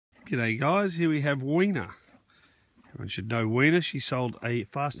G'day guys, here we have Wiener. Everyone should know Wiener. She sold a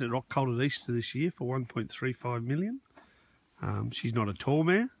Fastnet rock colt at Easter this year for 1.35 million. She's not a tall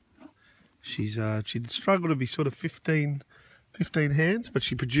mare. She'd struggle to be sort of 15 hands, but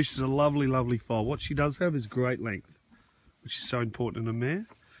she produces a lovely foal. What she does have is great length, which is so important in a mare.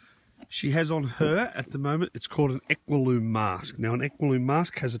 She has on her at the moment, it's called an equilume mask. Now an equilume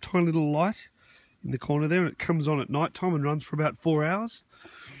mask has a tiny little light in the corner there, and it comes on at night time and runs for about 4 hours.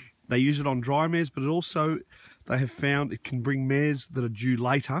 They use it on dry mares, but it also, they have found it can bring mares that are due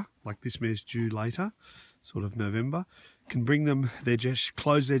later, like this mare's due later, sort of November, can bring them,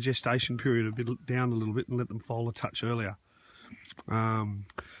 close their gestation period a bit down a little bit and let them foal a touch earlier.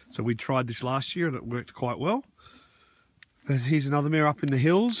 So we tried this last year and it worked quite well. But here's another mare up in the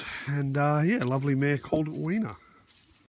hills, and yeah, lovely mare called Wiener.